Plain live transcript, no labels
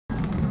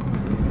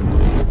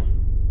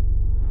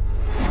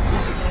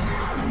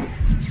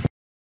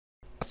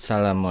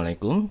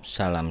Assalamualaikum,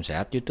 salam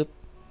sehat YouTube.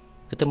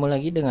 Ketemu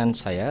lagi dengan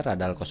saya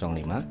Radal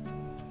 05.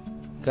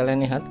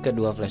 Kalian lihat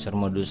kedua flasher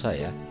modul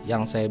saya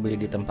yang saya beli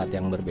di tempat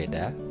yang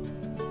berbeda.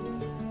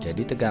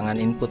 Jadi tegangan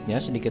inputnya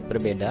sedikit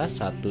berbeda,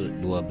 satu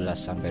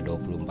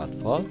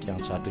 12-24 volt, yang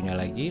satunya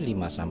lagi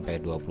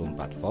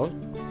 5-24 volt.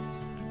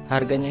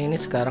 Harganya ini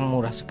sekarang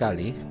murah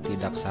sekali,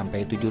 tidak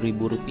sampai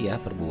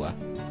Rp7.000 per buah.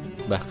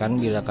 Bahkan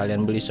bila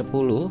kalian beli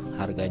 10,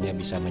 harganya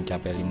bisa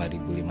mencapai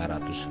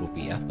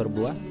Rp5.500 per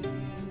buah.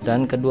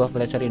 Dan kedua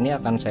flasher ini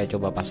akan saya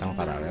coba pasang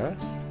paralel.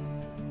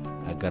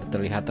 Agar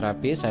terlihat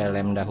rapi, saya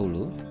lem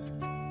dahulu.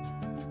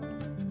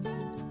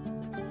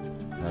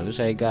 Lalu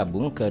saya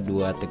gabung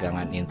kedua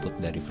tegangan input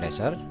dari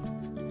flasher.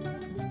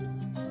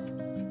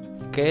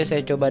 Oke,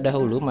 saya coba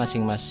dahulu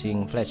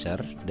masing-masing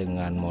flasher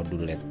dengan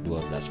modul LED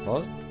 12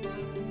 volt.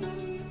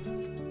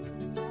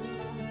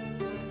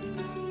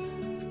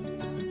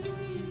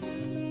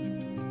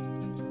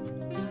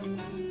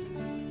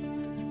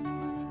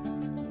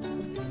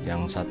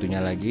 Yang satunya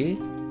lagi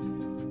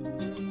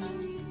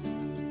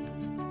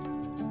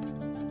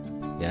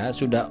ya,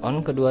 sudah on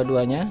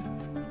kedua-duanya.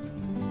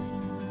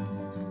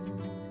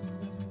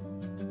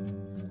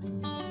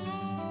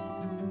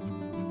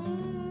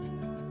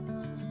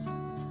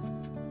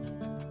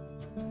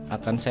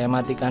 Akan saya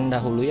matikan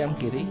dahulu yang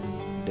kiri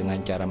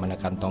dengan cara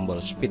menekan tombol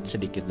speed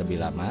sedikit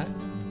lebih lama.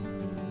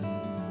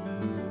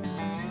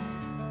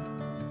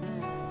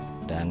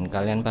 Dan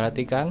kalian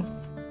perhatikan,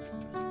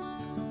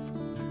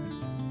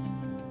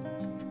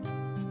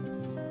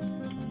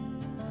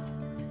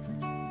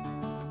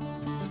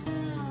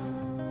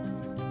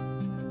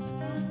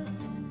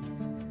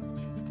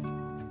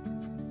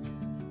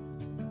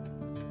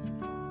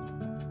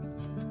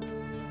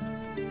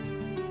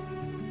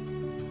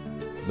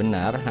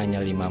 benar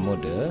hanya 5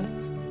 mode.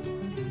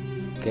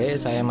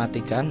 Oke, saya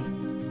matikan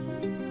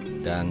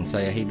dan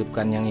saya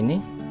hidupkan yang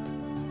ini.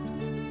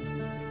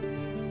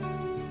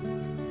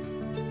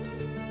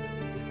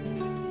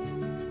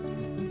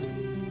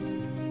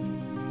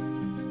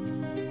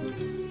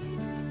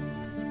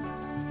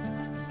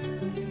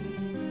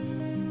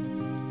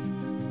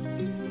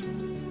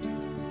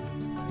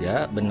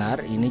 Ya,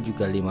 benar, ini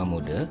juga 5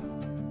 mode.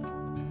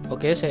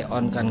 Oke, saya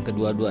on-kan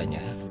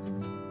kedua-duanya.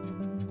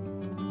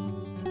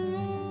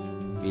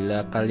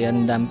 Bila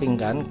kalian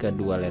dampingkan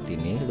kedua LED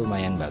ini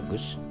lumayan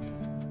bagus.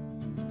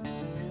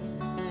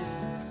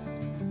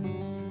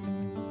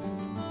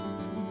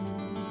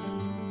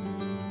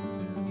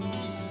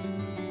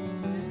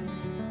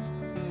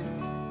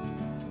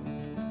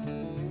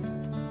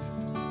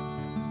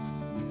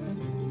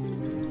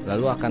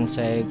 Lalu akan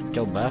saya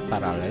coba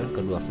paralel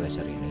kedua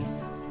flasher ini.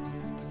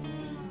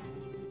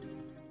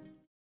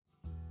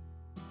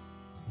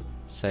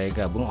 Saya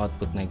gabung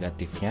output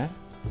negatifnya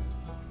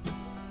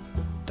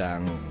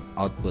dan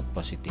output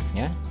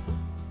positifnya,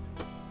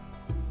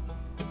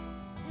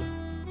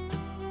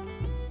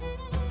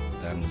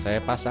 dan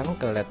saya pasang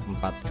ke LED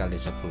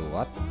 4x10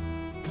 watt,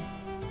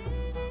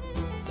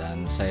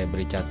 dan saya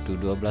beri catu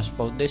 12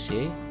 volt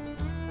DC.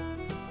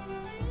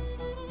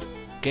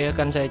 Oke,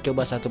 akan saya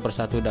coba satu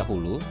persatu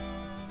dahulu.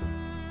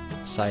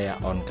 Saya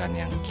on kan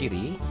yang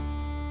kiri,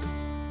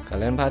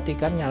 kalian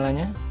perhatikan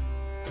nyalanya.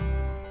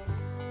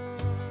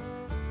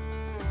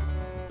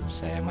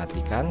 Saya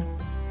matikan.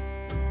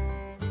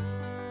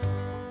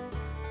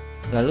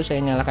 Lalu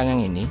saya nyalakan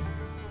yang ini.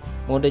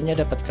 Modenya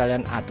dapat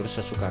kalian atur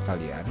sesuka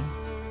kalian.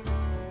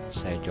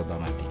 Saya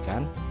coba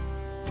matikan.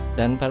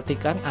 Dan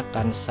perhatikan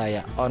akan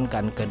saya on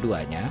kan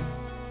keduanya.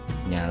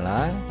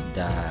 Nyala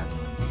dan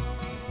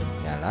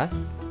nyala.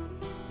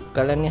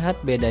 Kalian lihat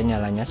beda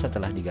nyalanya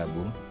setelah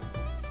digabung.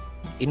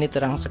 Ini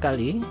terang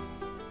sekali.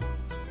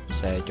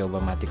 Saya coba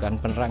matikan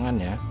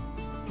penerangannya.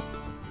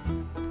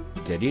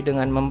 Jadi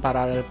dengan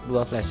memparalel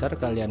dua flasher,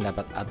 kalian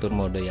dapat atur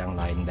mode yang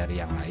lain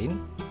dari yang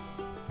lain.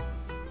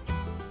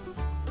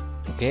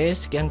 Oke,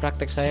 sekian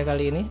praktek saya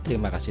kali ini.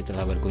 Terima kasih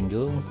telah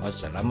berkunjung.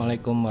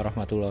 Wassalamualaikum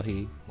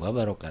warahmatullahi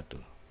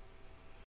wabarakatuh.